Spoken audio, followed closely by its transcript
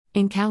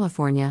In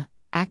California,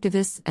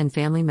 activists and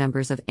family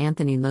members of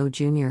Anthony Lowe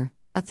Jr.,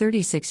 a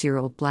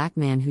 36-year-old black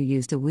man who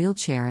used a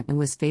wheelchair and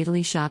was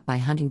fatally shot by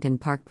Huntington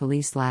Park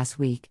police last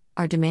week,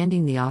 are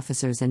demanding the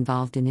officers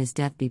involved in his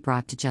death be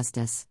brought to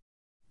justice.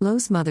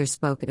 Lowe's mother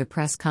spoke at a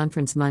press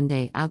conference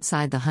Monday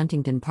outside the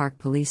Huntington Park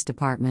Police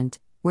Department,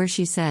 where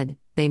she said,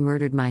 "They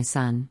murdered my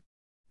son."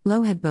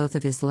 Lowe had both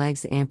of his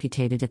legs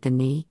amputated at the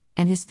knee,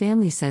 and his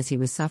family says he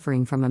was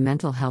suffering from a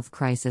mental health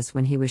crisis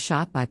when he was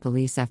shot by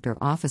police after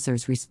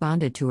officers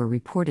responded to a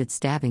reported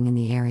stabbing in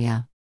the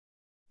area.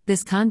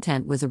 This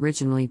content was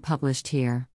originally published here.